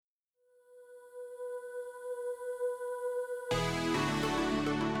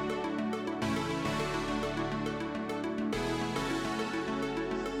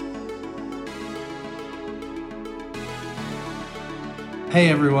Hey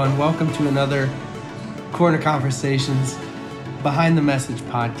everyone, welcome to another Corner Conversations Behind the Message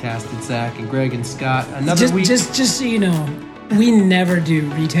podcast. It's Zach and Greg and Scott. Another week. Just so you know, we never do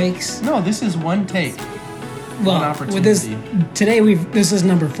retakes. No, this is one take. Well, one opportunity. This is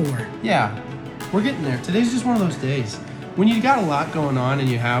number 4. Yeah, we're getting there. Today's just one of those days. When you got a lot going on and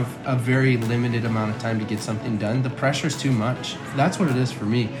you have a very limited amount of time to get something done, the pressure's too much. That's what it is for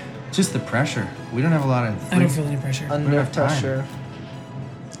me. Just the pressure. We don't have a lot of... I don't feel any pressure. Under pressure.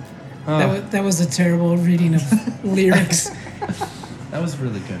 That was a terrible reading of lyrics. That was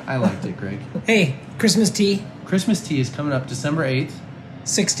really good. I liked it, Greg. Hey, Christmas tea. Christmas tea is coming up December 8th.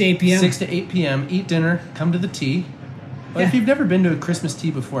 6 to 8 p.m. 6 to 8 p.m. Eat dinner. Come to the tea. But if you've never been to a Christmas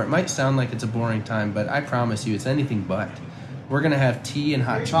tea before, it might sound like it's a boring time, but I promise you it's anything but. We're going to have tea and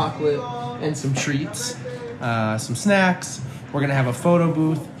hot chocolate and some treats, some snacks. We're going to have a photo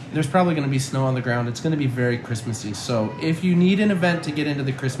booth. There's probably going to be snow on the ground. It's going to be very Christmassy. So if you need an event to get into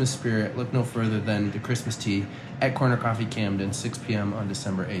the Christmas spirit, look no further than the Christmas tea at Corner Coffee Camden, 6 p.m. on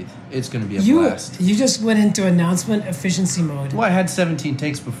December 8th. It's going to be a blast. You just went into announcement efficiency mode. Well, I had 17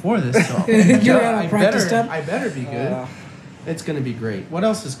 takes before this, so I better be good. It's going to be great. What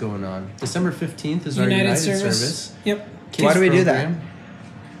else is going on? December 15th is our United service. Yep. Kids Why do we do program.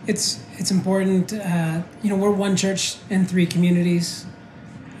 that? It's important. We're one church in 3 communities.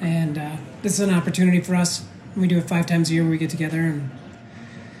 And this is an opportunity for us. We do it 5 times a year where we get together and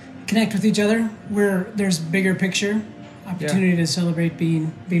connect with each other. Where there's bigger picture opportunity to celebrate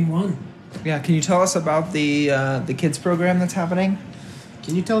being one. Yeah, can you tell us about the kids program that's happening?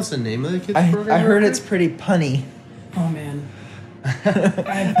 Can you tell us the name of the kids program? I heard it's pretty punny. Oh man.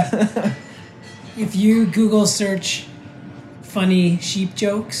 If you Google search funny sheep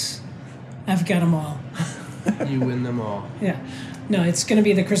jokes, I've got them all. You win them all. Yeah. No, it's going to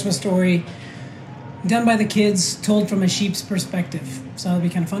be the Christmas story done by the kids, told from a sheep's perspective. So that'll be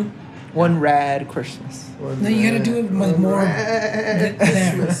kind of fun. One rad Christmas. No, you got to do it with more.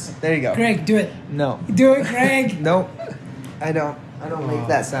 There you go. Greg, do it. No. Do it, Greg. Nope. I don't make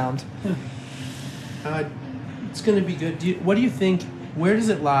that sound. It's going to be good. What do you think? Where does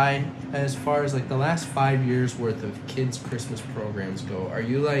it lie as far as like the last 5 years worth of kids' Christmas programs go? Are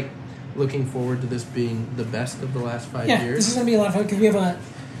you like looking forward to this being the best of the last 5 years? Yeah, this is going to be a lot of fun because we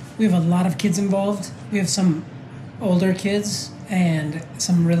have a lot of kids involved. We have some older kids and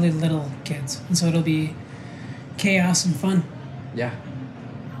some really little kids. And so it'll be chaos and fun. Yeah.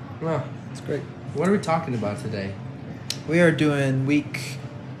 Well, It's great. what are we talking about today? We are doing week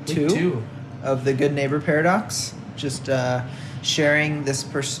two of the Good Neighbor Paradox. Just sharing this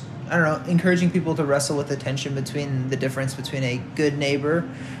encouraging people to wrestle with the tension between the difference between a good neighbor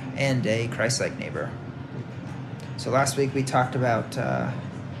and a Christ-like neighbor. So last week we talked about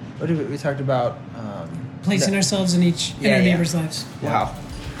we talked about placing ourselves in our neighbors' lives. Wow,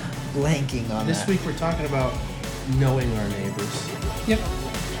 blanking on This that. week we're talking about knowing our neighbors. Yep.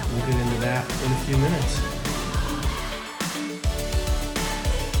 We'll get into that in a few minutes.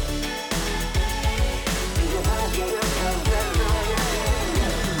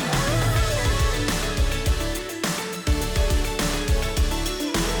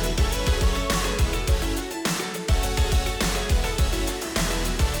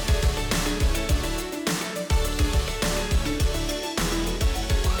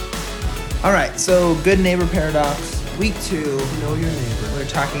 All right, so Good Neighbor Paradox, week 2. Know your neighbor. We're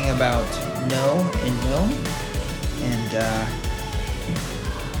talking about know and known, and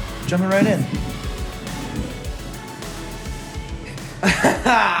jumping right in.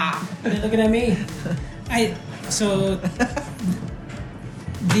 You're looking at me.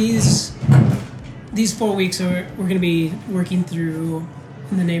 These 4 weeks we're going to be working through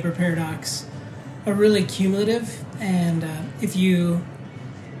in the Neighbor Paradox are really cumulative, and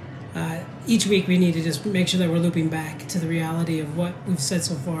each week we need to just make sure that we're looping back to the reality of what we've said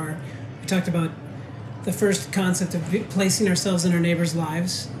so far. We talked about the first concept of placing ourselves in our neighbors'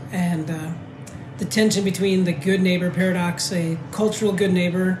 lives, and the tension between the good neighbor paradox. A cultural good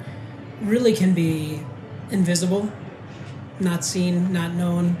neighbor really can be invisible, not seen, not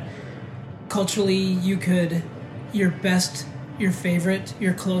known. Culturally, your favorite,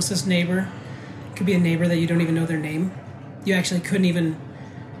 your closest neighbor could be a neighbor that you don't even know their name. You actually couldn't even,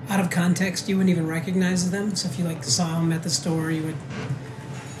 out of context, you wouldn't even recognize them. So if you saw them at the store,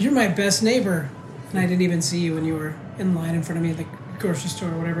 you're my best neighbor, and I didn't even see you when you were in line in front of me at the grocery store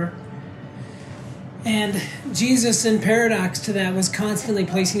or whatever. And Jesus, in paradox to that, was constantly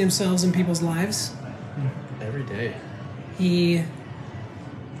placing himself in people's lives. Every day. He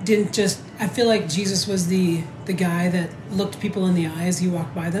didn't just... I feel like Jesus was the guy that looked people in the eye as he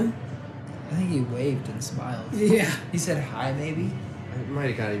walked by them. I think he waved and smiled. Yeah. He said hi, maybe. it might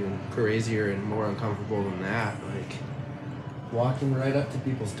have got even crazier and more uncomfortable than that. Like walking right up to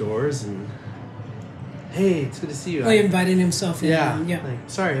people's doors and, hey, it's good to see you. Like inviting himself in. Yeah. Yeah. Like,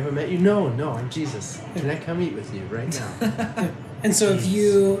 sorry, have I met you? No, I'm Jesus. Can I come eat with you right now? And so if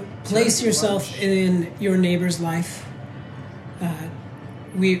you place yourself in your neighbor's life,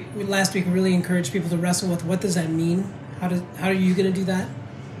 we last week really encouraged people to wrestle with what does that mean? How are you going to do that?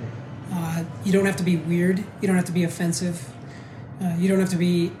 You don't have to be weird. You don't have to be offensive. You don't have to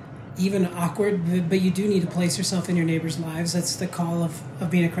be even awkward, but you do need to place yourself in your neighbor's lives. That's the call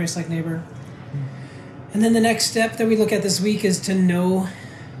of being a Christ-like neighbor. And then the next step that we look at this week is to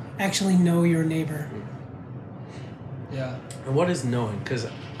actually know your neighbor. Yeah. And what is knowing? Because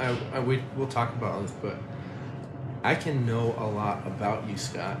we'll talk about this, but I can know a lot about you,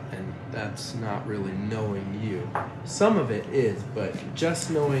 Scott, and that's not really knowing you. Some of it is, but just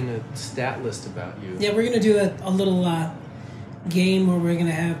knowing a stat list about you. Yeah, we're going to do a little game where we're going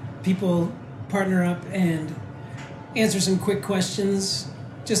to have people partner up and answer some quick questions,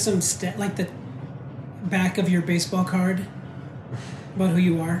 just some like the back of your baseball card about who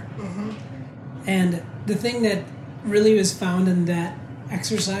you are. Mm-hmm. And the thing that really was found in that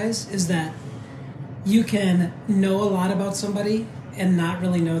exercise is that you can know a lot about somebody and not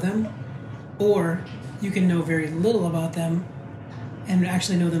really know them, or you can know very little about them and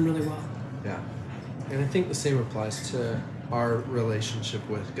actually know them really well. Yeah. And I think the same applies to our relationship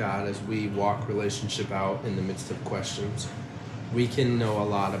with God as we walk relationship out in the midst of questions. We can know a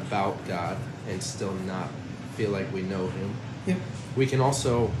lot about God and still not feel like we know Him. Yep. We can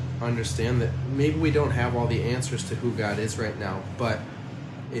also understand that maybe we don't have all the answers to who God is right now, but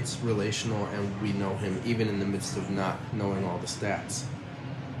it's relational and we know Him even in the midst of not knowing all the stats.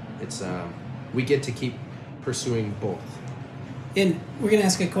 It's we get to keep pursuing both. And we're going to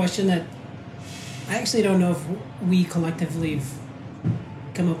ask a question that I actually don't know if we collectively have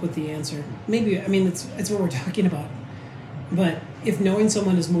come up with the answer. Maybe, I mean, it's what we're talking about. But if knowing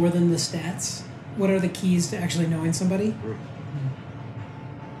someone is more than the stats, what are the keys to actually knowing somebody?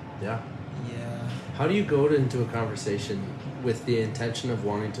 Yeah. Yeah. How do you go into a conversation with the intention of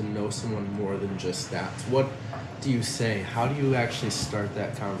wanting to know someone more than just stats? What do you say? How do you actually start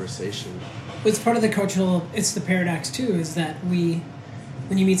that conversation? It's part of the cultural, it's the paradox too, is that when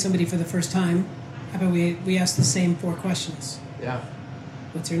you meet somebody for the first time, I bet we ask the same 4 questions. Yeah.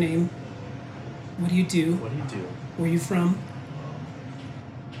 What's your name? What do you do? What do you do? Where are you from?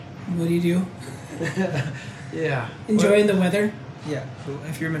 What do you do? Yeah. Enjoying the weather? Yeah.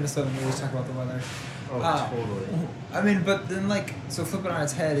 If you're Minnesotan, we always talk about the weather. Oh, totally. I mean, but then, like, so flip it on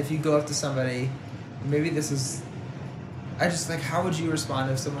its head. If you go up to somebody, maybe this is... how would you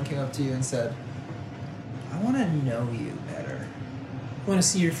respond if someone came up to you and said, I want to know you better? Want to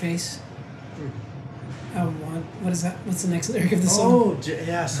see your face? What is that? What's the next lyric of the song? Oh,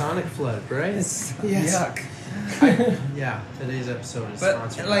 yeah, Sonic Flood, right? Yes. Yuck. Yeah, today's episode is But,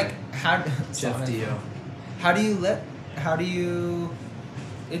 sponsored like, by how... Jeff Sonic. Dio.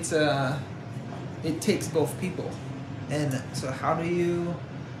 It takes both people. And so how do you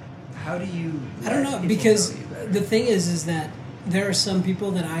I don't let know, people because know you better? the thing is that there are some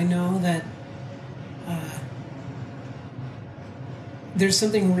people that I know that there's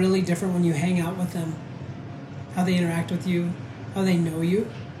something really different when you hang out with them, how they interact with you, how they know you,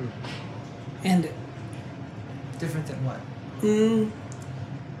 and Different than what?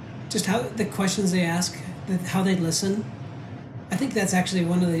 just how the questions they ask, how they listen. I think that's actually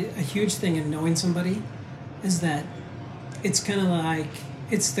a huge thing in knowing somebody, is that it's kind of like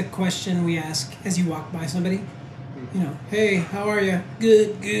it's the question we ask as you walk by somebody. You know, hey, how are you?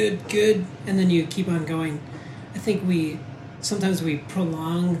 Good, good, good. And then you keep on going. I think sometimes we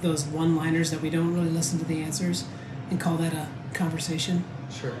prolong those one-liners that we don't really listen to the answers and call that a conversation.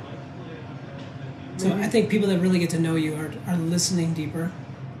 Sure. So I think people that really get to know you are listening deeper.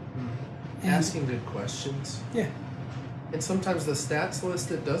 And- Asking good questions. Yeah. And sometimes the stats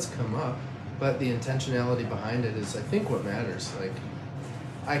list, it does come up, but the intentionality behind it is, I think, what matters. Like,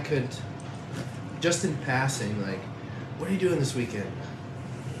 I could, just in passing, like, what are you doing this weekend?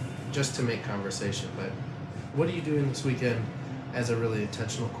 Just to make conversation, but what are you doing this weekend as a really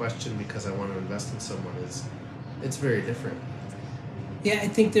intentional question because I want to invest in someone it's very different. Yeah, I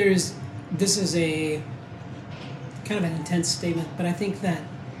think this is a kind of an intense statement, but I think that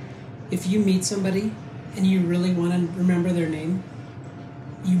if you meet somebody and you really want to remember their name,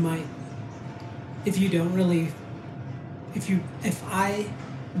 you might. If you don't really, if I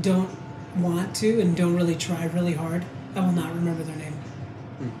don't want to and don't really try really hard, I will not remember their name.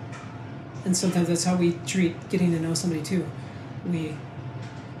 And sometimes that's how we treat getting to know somebody too. We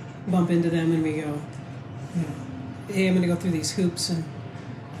bump into them and we go, you know, hey, I'm going to go through these hoops and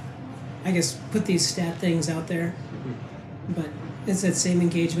I guess put these stat things out there. But it's that same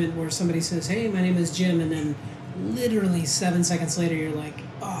engagement where somebody says, hey, my name is Jim, and then literally 7 seconds later you're like,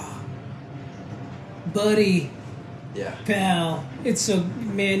 oh, buddy, Yeah. pal, it's so,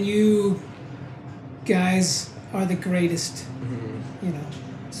 man, you guys are the greatest, you know.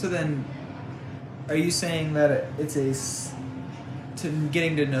 So then, are you saying that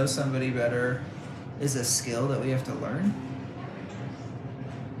getting to know somebody better is a skill that we have to learn?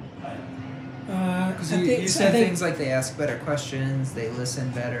 Because you said things like they ask better questions, they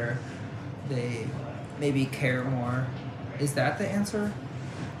listen better, they maybe care more. Is that the answer?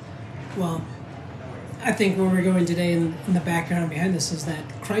 Well, I think where we're going today in the background behind this is that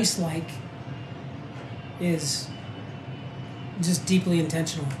Christ-like is just deeply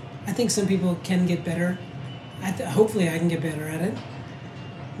intentional. I think some people can get better. Hopefully I can get better at it.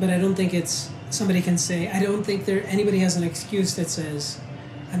 But I don't think somebody can say, I don't think anybody has an excuse that says,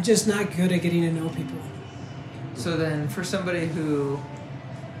 I'm just not good at getting to know people. So then for somebody who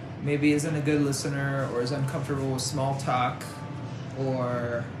maybe isn't a good listener or is uncomfortable with small talk,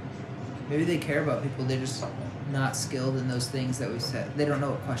 or maybe they care about people, they're just not skilled in those things that we said. They don't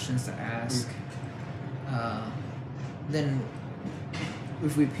know what questions to ask. Then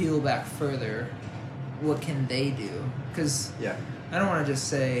if we peel back further, what can they do? Because I don't want to just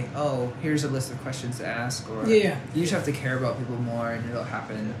say, oh, here's a list of questions to ask, or you just have to care about people more and it'll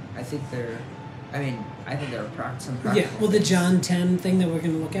happen. I think there are some practical Yeah, well, the John 10 thing that we're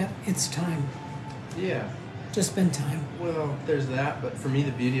going to look at, it's time. Yeah. Just spend time. Well, there's that, but for me,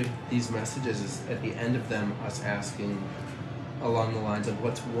 the beauty of these messages is at the end of them, us asking along the lines of,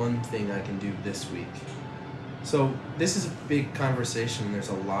 what's one thing I can do this week? So this is a big conversation, and there's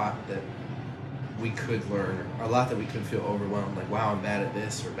a lot that we could learn, or a lot that we could feel overwhelmed, like, wow, I'm bad at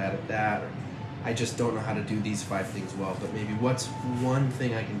this or bad at that, or I just don't know how to do these 5 things well. But maybe what's one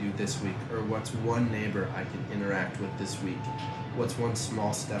thing I can do this week, or what's one neighbor I can interact with this week? What's one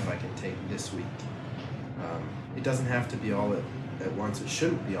small step I can take this week? It doesn't have to be all at once. It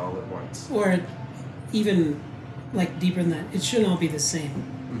shouldn't be all at once. Or even like deeper than that, it shouldn't all be the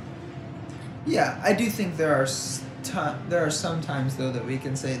same. Yeah, I do think there are some times though that we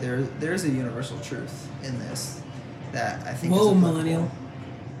can say there's a universal truth in this that I think. Whoa, is millennial!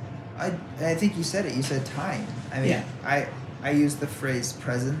 I think you said it. You said time. I mean, I use the phrase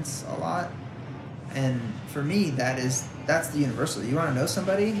presence a lot, and for me that's the universal. You want to know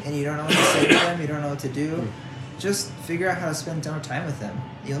somebody and you don't know what to say to them, you don't know what to do, just figure out how to spend more time with them.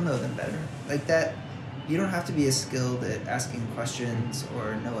 You'll know them better. Like that. You don't have to be as skilled at asking questions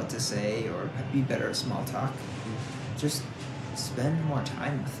or know what to say or be better at small talk. Just spend more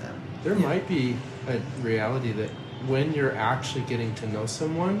time with them. There might be a reality that when you're actually getting to know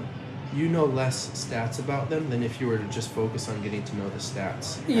someone, you know less stats about them than if you were to just focus on getting to know the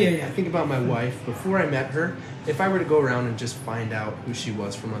stats. I think about my wife. Before I met her, if I were to go around and just find out who she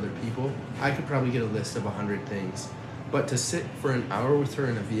was from other people, I could probably get a list of 100 things. But to sit for an hour with her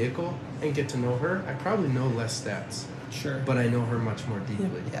in a vehicle and get to know her, I probably know less stats. Sure. But I know her much more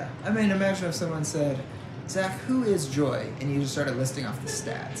deeply. Yeah. I mean, imagine if someone said, Zach, who is Joy? And you just started listing off the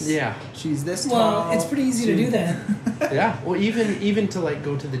stats. Yeah. She's this tall. Well, it's pretty easy to do that. Yeah. Well, even to like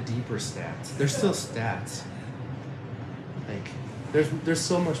go to the deeper stats, there's still stats. Like, there's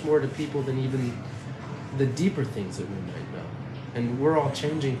so much more to people than even the deeper things that we might know. And we're all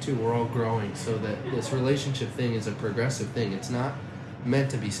changing too. We're all growing, so that this relationship thing is a progressive thing. It's not meant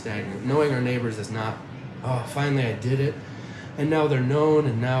to be stagnant. Knowing our neighbors is not, oh, finally I did it, and now they're known,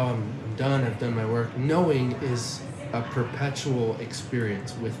 and now I'm done. I've done my work. Knowing is a perpetual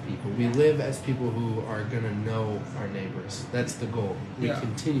experience with people. We live as people who are going to know our neighbors. That's the goal. We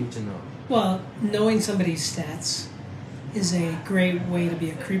continue to know. Well, knowing somebody's stats is a great way to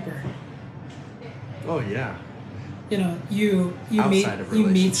be a creeper. Oh yeah. You know, you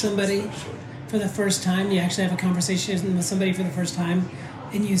meet somebody for the first time. You actually have a conversation with somebody for the first time,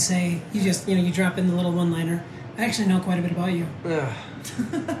 and you say, you drop in the little one-liner. I actually know quite a bit about you.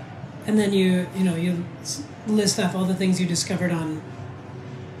 And then you list off all the things you discovered on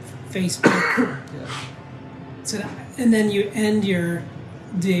Facebook. So, and then you end your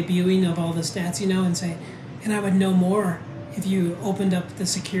debuting of all the stats and say, and I would know more if you opened up the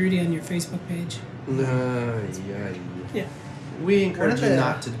security on your Facebook page. Yeah. We encourage you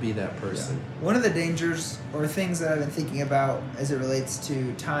not to be that person. Yeah. One of the dangers or things that I've been thinking about as it relates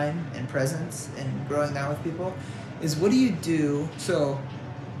to time and presence and growing that with people is, what do you do? So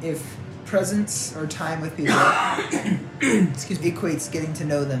if presence or time with people equates getting to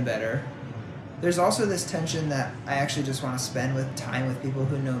know them better, there's also this tension that I actually just want to spend time with people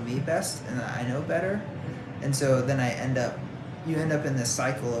who know me best and that I know better. And so then you end up in this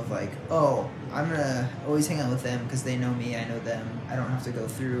cycle of like, oh, I'm gonna always hang out with them because they know me, I know them. I don't have to go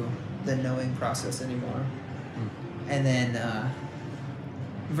through the knowing process anymore. And then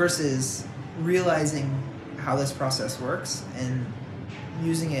versus realizing how this process works and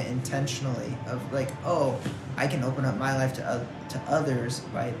using it intentionally of like, oh, I can open up my life to others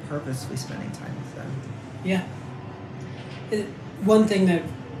by purposefully spending time with them. Yeah. One thing that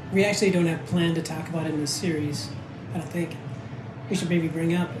we actually don't have planned to talk about in this series, I don't think, we should maybe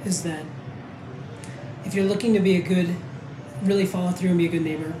bring up is that if you're looking to really follow through and be a good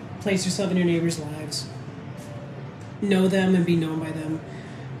neighbor, place yourself in your neighbors' lives, know them and be known by them,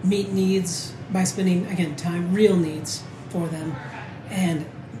 meet needs by spending, again, time, real needs for them, and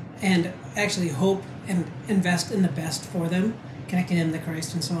actually hope and invest in the best for them, connecting them to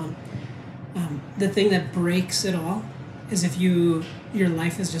Christ and so on. The thing that breaks it all is if your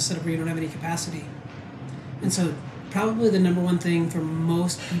life is just set up where you don't have any capacity. And so probably the number one thing for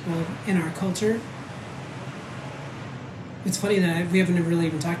most people in our culture, it's funny that we haven't really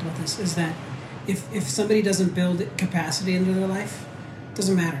even talked about this, is that if somebody doesn't build capacity into their life, it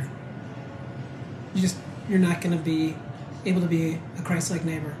doesn't matter. You're not going to be able to be a Christ-like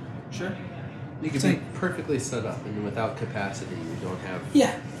neighbor. Sure. You could be perfectly set up, and without capacity, you don't have...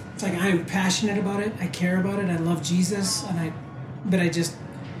 Yeah. It's like I'm passionate about it, I care about it, I love Jesus, but I just...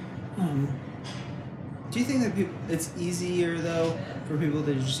 Do you think that it's easier, though, for people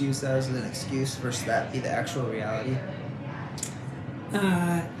to just use that as an excuse versus that be the actual reality?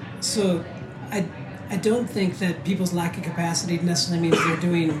 So I don't think that people's lack of capacity necessarily means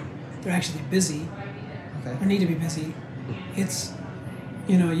they're actually busy, or need to be busy. It's,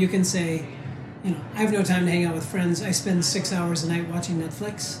 you can say, I have no time to hang out with friends. I spend 6 hours a night watching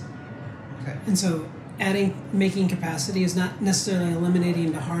Netflix. Okay. And so making capacity is not necessarily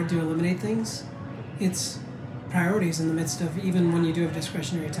eliminating the hard to eliminate things. It's priorities in the midst of even when you do have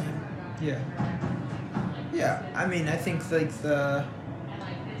discretionary time. Yeah. Yeah. I mean, I think like a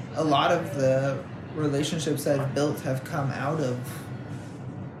lot of the relationships that I've built have come out of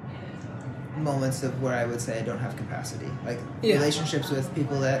moments of where I would say I don't have capacity. Like relationships with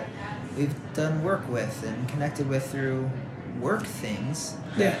people that we've done work with and connected with through work things.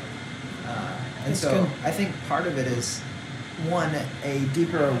 Yeah. And so good. I think part of it is, one, a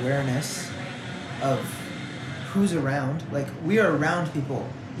deeper awareness of who's around. Like, we are around people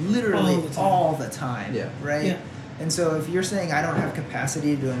literally all the time, right? Yeah. And so if you're saying I don't have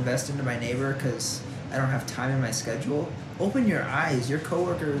capacity to invest into my neighbor because I don't have time in my schedule, open your eyes. Your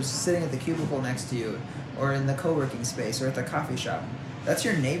coworker is sitting at the cubicle next to you, or in the co-working space, or at the coffee shop. That's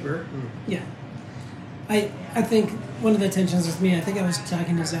your neighbor. Yeah. I think one of the tensions with me, I think I was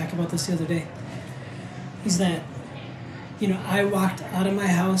talking to Zach about this the other day, is that, I walked out of my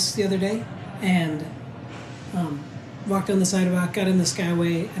house the other day and walked on the sidewalk, got in the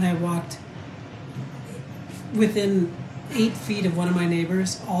Skyway, and I walked within 8 feet of one of my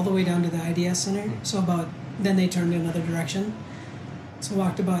neighbors all the way down to the IDS Center. So then they turned in another direction. So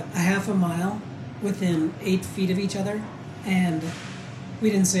walked about a half a mile within 8 feet of each other, and we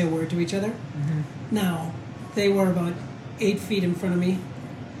didn't say a word to each other. Mm-hmm. Now, they were about 8 feet in front of me,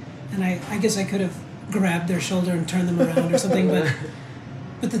 and I guess I could have grabbed their shoulder and turned them around or something,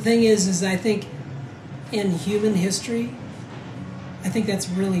 but the thing is I think in human history, I think that's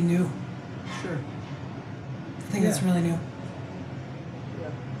really new. Sure. I think that's really new.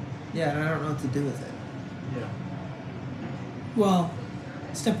 Yeah, and I don't know what to do with it. Yeah. Well,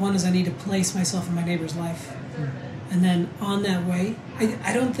 step one is I need to place myself in my neighbor's life. And then on that way,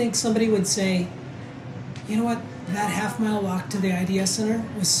 I don't think somebody would say, you know what, that half-mile walk to the IDS Center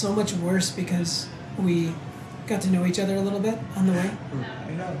was so much worse because we got to know each other a little bit on the way.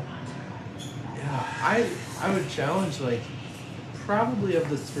 I know. Yeah, I would challenge, probably of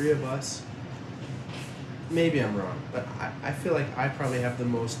the three of us, maybe I'm wrong, but I feel like I probably have the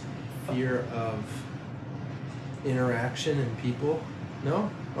most fear of interaction and people.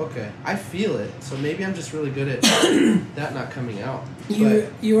 No? Okay. I feel it, so maybe I'm just really good at that not coming out.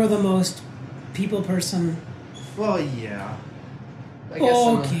 You are the most people person. Well, yeah. I guess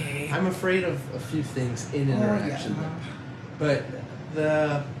okay. I'm afraid of a few things in interaction. But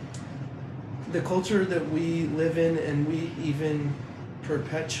the culture that we live in and we even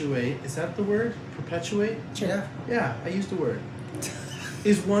perpetuate, is that the word? Perpetuate? Sure. Yeah. Yeah, I used the word.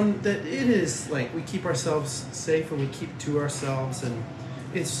 Is one that it is we keep ourselves safe and we keep to ourselves, and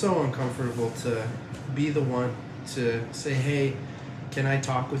it's so uncomfortable to be the one to say, hey, can I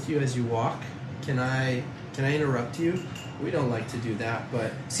talk with you as you walk? Can I interrupt you? We don't like to do that,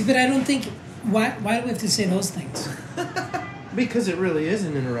 but... See, but I don't think... Why do we have to say those things? Because it really is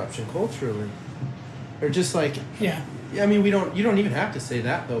an interruption culturally. Or just like, Yeah. I mean, you don't even have to say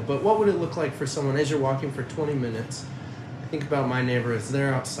that though, but what would it look like for someone as you're walking for 20 minutes? I think about my neighbor as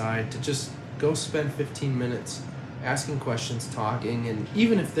they're outside to just go spend 15 minutes asking questions, talking, and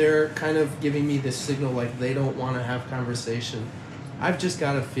even if they're kind of giving me this signal like they don't want to have conversation, I've just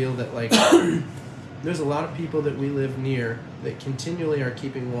got to feel that like there's a lot of people that we live near that continually are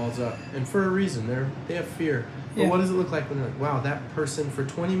keeping walls up, and for a reason. They have fear. But what does it look like when they're like, wow, that person for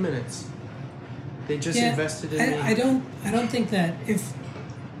 20 minutes, they just invested in me? I don't think that if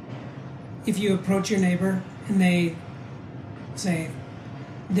you approach your neighbor and they say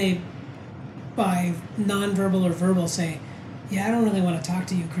by nonverbal or verbal say, yeah, I don't really want to talk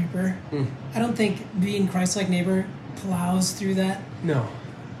to you, creeper. I don't think being Christ-like neighbor plows through that. No.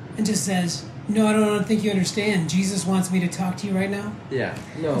 And just says, no, I don't think you understand. Jesus wants me to talk to you right now. Yeah.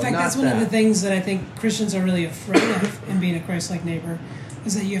 No, in fact, that's one of the things that I think Christians are really afraid of in being a Christ-like neighbor,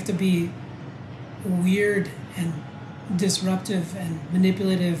 is that you have to be weird and disruptive and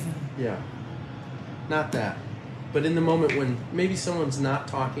manipulative. Yeah. Not that. But in the moment when maybe someone's not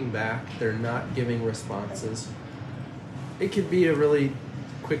talking back, they're not giving responses, it could be a really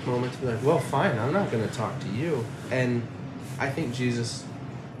quick moment to be like, well, fine, I'm not going to talk to you. And I think Jesus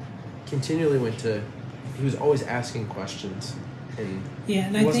continually he was always asking questions. And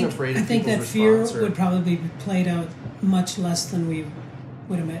I wasn't afraid of I think that people's fear response would probably be played out much less than we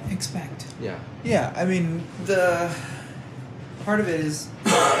would expect. Yeah. Yeah, I mean, the part of it is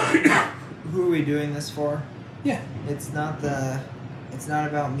who are we doing this for? Yeah. It's not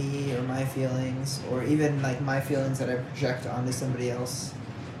about me or my feelings or even like my feelings that I project onto somebody else.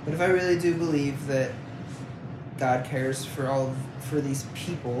 But if I really do believe that God cares for these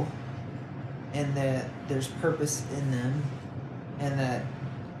people and that there's purpose in them and that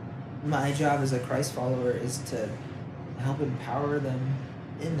my job as a Christ follower is to help empower them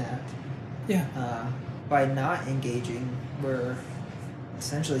in that. Yeah. By not engaging, we're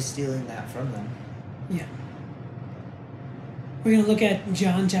essentially stealing that from them. Yeah. We're going to look at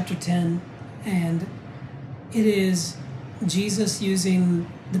John chapter 10, and it is Jesus using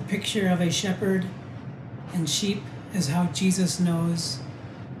the picture of a shepherd and sheep as how Jesus knows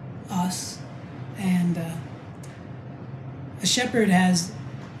us. And a shepherd has,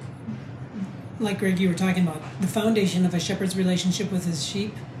 like Greg, you were talking about, the foundation of a shepherd's relationship with his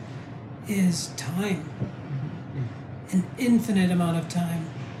sheep is time. An infinite amount of time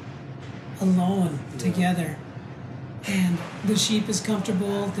alone together. And the sheep is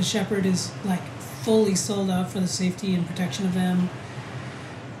comfortable. The shepherd is like fully sold out for the safety and protection of them.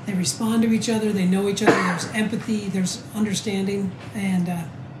 They respond to each other. They know each other. There's empathy. There's understanding. And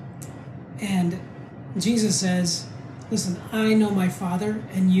Jesus says, listen, I know my Father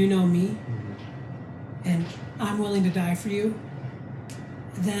and you know me. And I'm willing to die for you.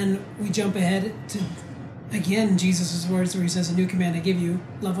 Then we jump ahead to, again, Jesus' words where he says, a new command I give you,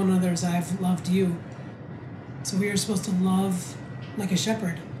 love one another as I've loved you. So we are supposed to love like a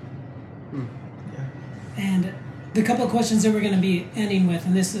shepherd. Yeah. And the couple of questions that we're going to be ending with,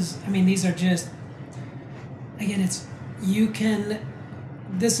 and these are just, again,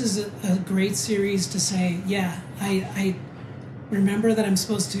 this is a great series to say, yeah, I remember that I'm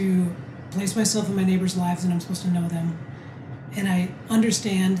supposed to place myself in my neighbors' lives and I'm supposed to know them. And I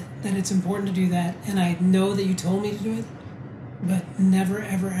understand that it's important to do that, and I know that you told me to do it, but never,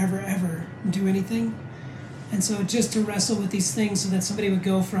 ever, ever, ever do anything. And so just to wrestle with these things so that somebody would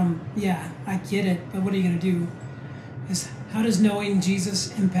go from, yeah, I get it, but what are you going to do? Is how does knowing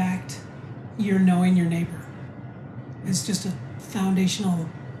Jesus impact your knowing your neighbor? It's just a foundational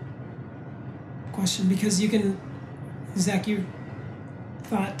question, because you can, Zach, you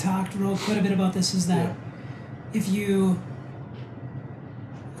talked quite a bit about this, is that if you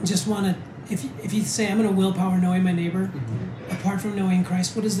just want to, if you say, I'm going to willpower knowing my neighbor, apart from knowing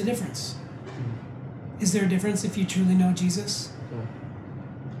Christ, what is the difference? Is there a difference if you truly know Jesus? Yeah.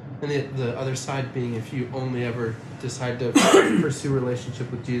 And the other side being, if you only ever decide to pursue a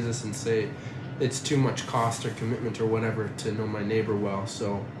relationship with Jesus and say it's too much cost or commitment or whatever to know my neighbor well,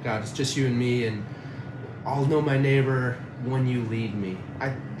 so God, it's just you and me, and I'll know my neighbor when you lead me.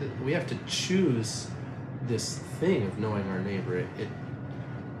 We have to choose this thing of knowing our neighbor.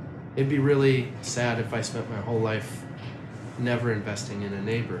 It'd be really sad if I spent my whole life never investing in a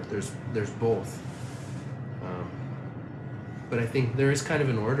neighbor. There's both. But I think there is kind of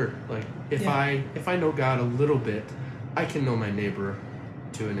an order. Like if I know God a little bit, I can know my neighbor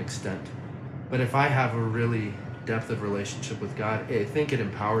to an extent. But if I have a really depth of relationship with God, I think it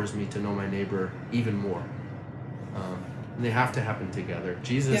empowers me to know my neighbor even more. And they have to happen together.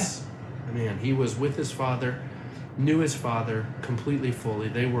 Jesus, man, he was with his Father. knew his Father completely, fully.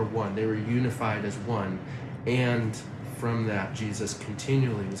 They were one. They were unified as one. And from that, Jesus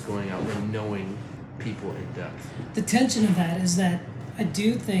continually was going out and knowing people in depth. The tension of that is that I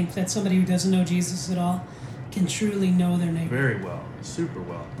do think that somebody who doesn't know Jesus at all can truly know their neighbor. Very well. Super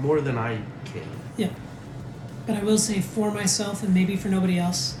well. More than I can. Yeah. But I will say, for myself and maybe for nobody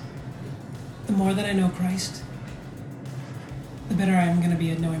else, the more that I know Christ, the better I am going to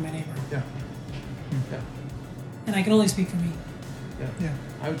be at knowing my neighbor. Yeah. Yeah. And I can only speak for me. Yeah.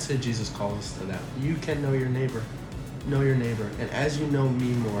 I would say Jesus calls us to that. You can know your neighbor. Know your neighbor. And as you know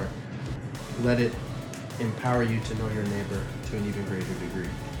me more, let it empower you to know your neighbor to an even greater degree.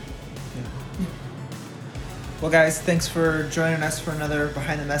 Yeah. Well, guys, thanks for joining us for another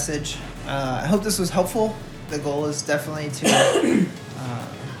Behind the Message. I hope this was helpful. The goal is definitely to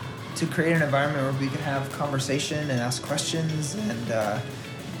create an environment where we can have conversation and ask questions and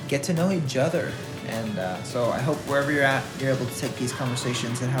get to know each other. And so I hope wherever you're at, you're able to take these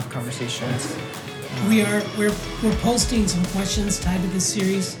conversations and have conversations. We're posting some questions tied to this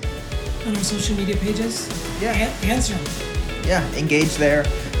series on our social media pages. Yeah. Answer them. Yeah, engage there.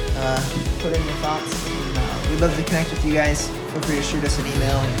 Put in your thoughts. And, we'd love to connect with you guys. Feel free to shoot us an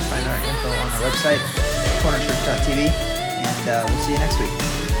email and find our info on our website, cornerchurch.tv. And we'll see you next week.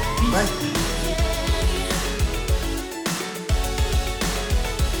 Bye.